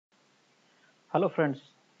Hello friends,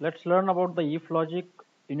 let's learn about the if logic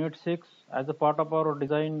Unit 6 as a part of our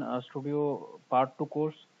design studio part 2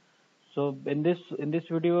 course. So in this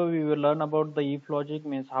video we will learn about the if logic,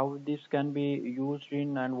 means how this can be used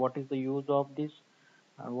in and what is the use of this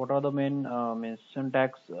and what are the main means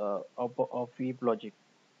syntax of if logic.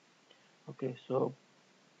 Okay, so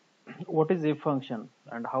what is if function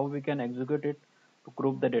and how we can execute it to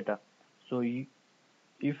group the data. So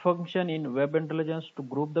if function in web intelligence to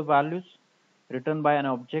group the values written by an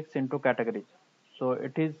objects into categories. So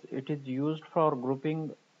it is used for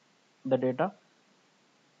grouping the data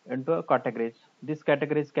into categories. These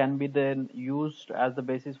categories can be then used as the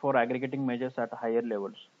basis for aggregating measures at higher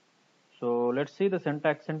levels. So let's see the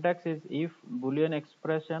syntax. Syntax is if boolean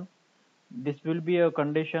expression. This will be a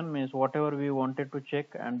condition, means whatever we wanted to check,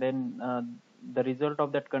 and then the result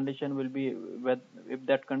of that condition will be if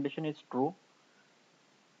that condition is true,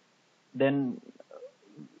 then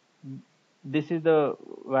this is the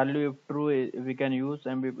value. If true, we can use,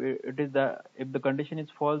 and it is the if the condition is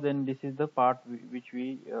false, then this is the part which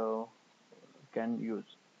we can use.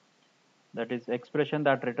 That is expression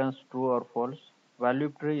that returns true or false.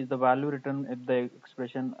 Value tree is the value written if the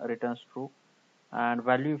expression returns true, and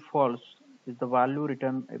value false is the value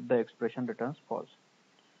written if the expression returns false.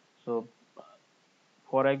 So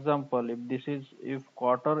for example, if this is if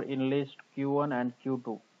quarter in list Q1 and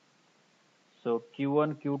Q2. So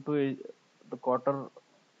Q1, Q2 is the quarter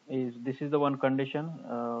is this is the one condition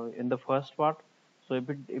in the first part. So if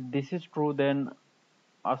this is true, then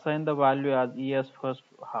assign the value as E as first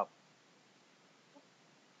half.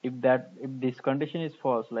 If this condition is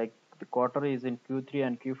false, like the quarter is in Q3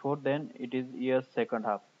 and Q4, then it is E as second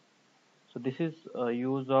half. So this is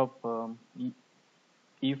use of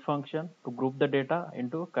if function to group the data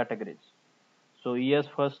into categories. So E as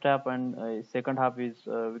first half and second half is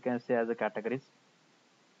we can say as a categories.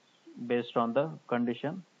 Based on the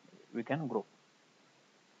condition we can group.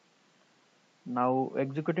 Now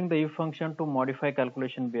executing the if function to modify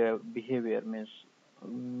calculation behavior means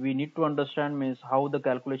we need to understand means how the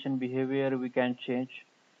calculation behavior we can change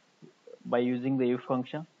by using the if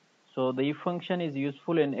function. So the if function is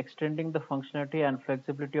useful in extending the functionality and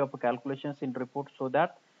flexibility of calculations in reports so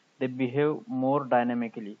that they behave more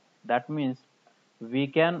dynamically. That means we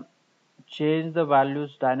can change the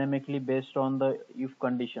values dynamically based on the if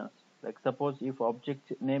conditions. Like suppose if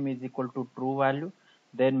object name is equal to true value,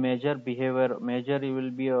 then measure will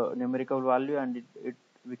be a numerical value, and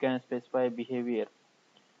we can specify behavior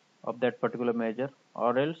of that particular measure,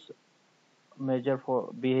 or else measure for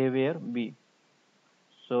behavior B.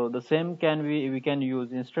 So the same can we can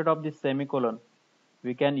use instead of this semicolon,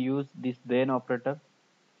 we can use this then operator,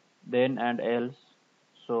 then and else.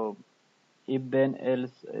 So if then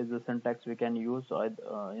else is the syntax we can use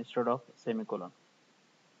instead of semicolon.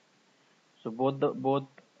 So both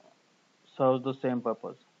serves the same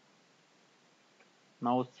purpose.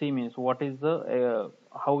 Now C means what is the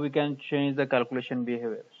how we can change the calculation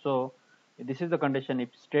behavior. So this is the condition if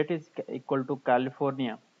state is equal to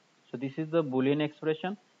California. So this is the Boolean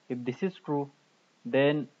expression. If this is true,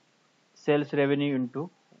 then sales revenue into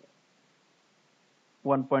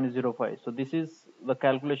 1.05. So this is the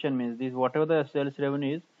calculation, means this whatever the sales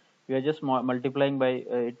revenue is, we are just multiplying by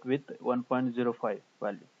it with 1.05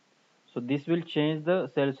 value. So this will change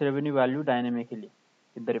the sales revenue value dynamically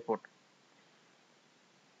in the report.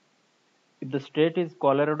 If the state is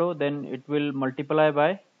Colorado, then it will multiply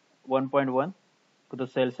by 1.1 to the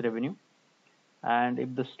sales revenue. And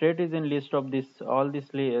if the state is in list of this all these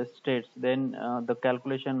states, then the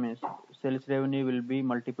calculation means sales revenue will be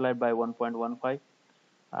multiplied by 1.15.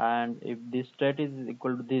 And if this state is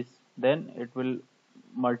equal to this, then it will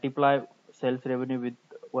multiply sales revenue with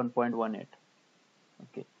 1.18.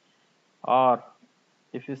 Okay. Or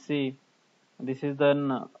if you see, this is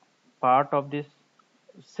then part of this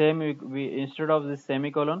same, we instead of this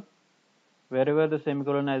semicolon, wherever the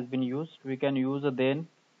semicolon has been used, we can use a then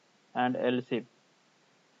and else if.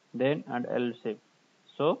 Then and else if.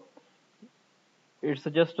 So it's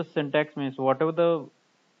just a syntax, means whatever the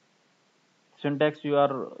syntax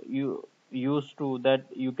you used to, that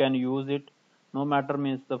you can use it, no matter,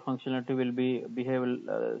 means the functionality will be behave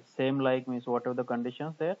same, like means whatever the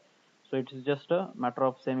conditions there. So it is just a matter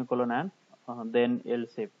of semicolon and then else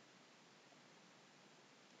if.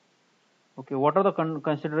 Okay, what are the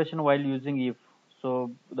consideration while using if?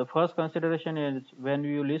 So the first consideration is when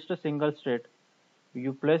you list a single state,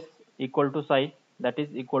 you place equal to sign, that is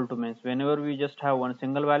equal to, means whenever we just have one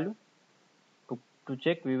single value to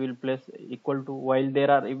check, we will place equal to, while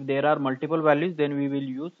if there are multiple values, then we will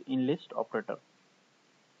use in list operator.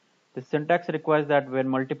 The syntax requires that when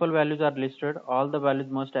multiple values are listed, all the values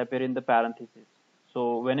must appear in the parentheses.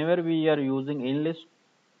 So whenever we are using in list,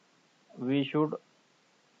 we should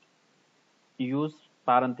use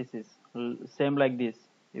parentheses. Same like this.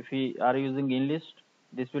 If we are using in list,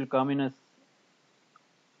 this will come in as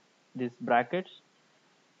these brackets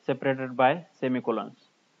separated by semicolons.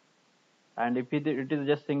 And if it is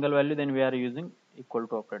just single value, then we are using equal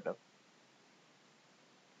to operator.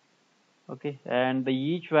 Okay, and the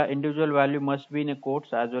each individual value must be in a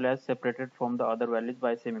quotes as well as separated from the other values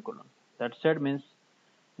by semicolon. That said means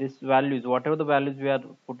these values, whatever the values we are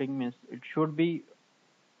putting, means it should be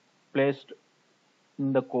placed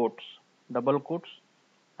in the quotes, double quotes,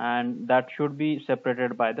 and that should be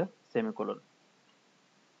separated by the semicolon.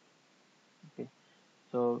 Okay,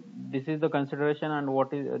 so this is the consideration, and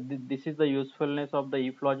what is this is the usefulness of the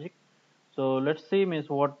if logic. So let's see means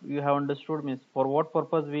what you have understood means for what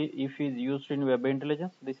purpose we if is used in web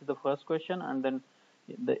intelligence. This is the first question, and then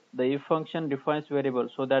the if function defines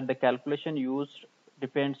variables so that the calculation used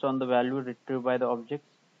depends on the value retrieved by the objects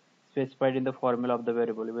specified in the formula of the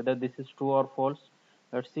variable, whether this is true or false.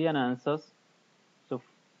 Let's see an answers. So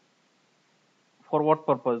for what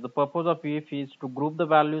purpose? The purpose of if is to group the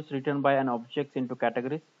values written by an object into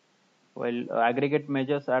categories, while aggregate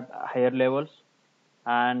measures at higher levels.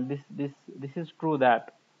 And this is true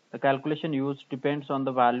that the calculation used depends on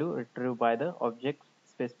the value retrieved by the objects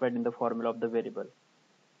specified in the formula of the variable.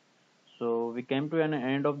 So we came to an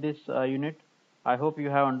end of this unit. I hope you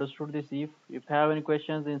have understood this. If you have any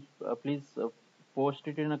questions, then please post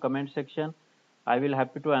it in a comment section. I will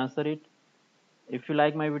happy to answer it. If you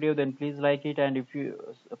like my video, then please like it, and if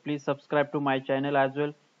you please subscribe to my channel as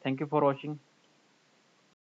well. Thank you for watching.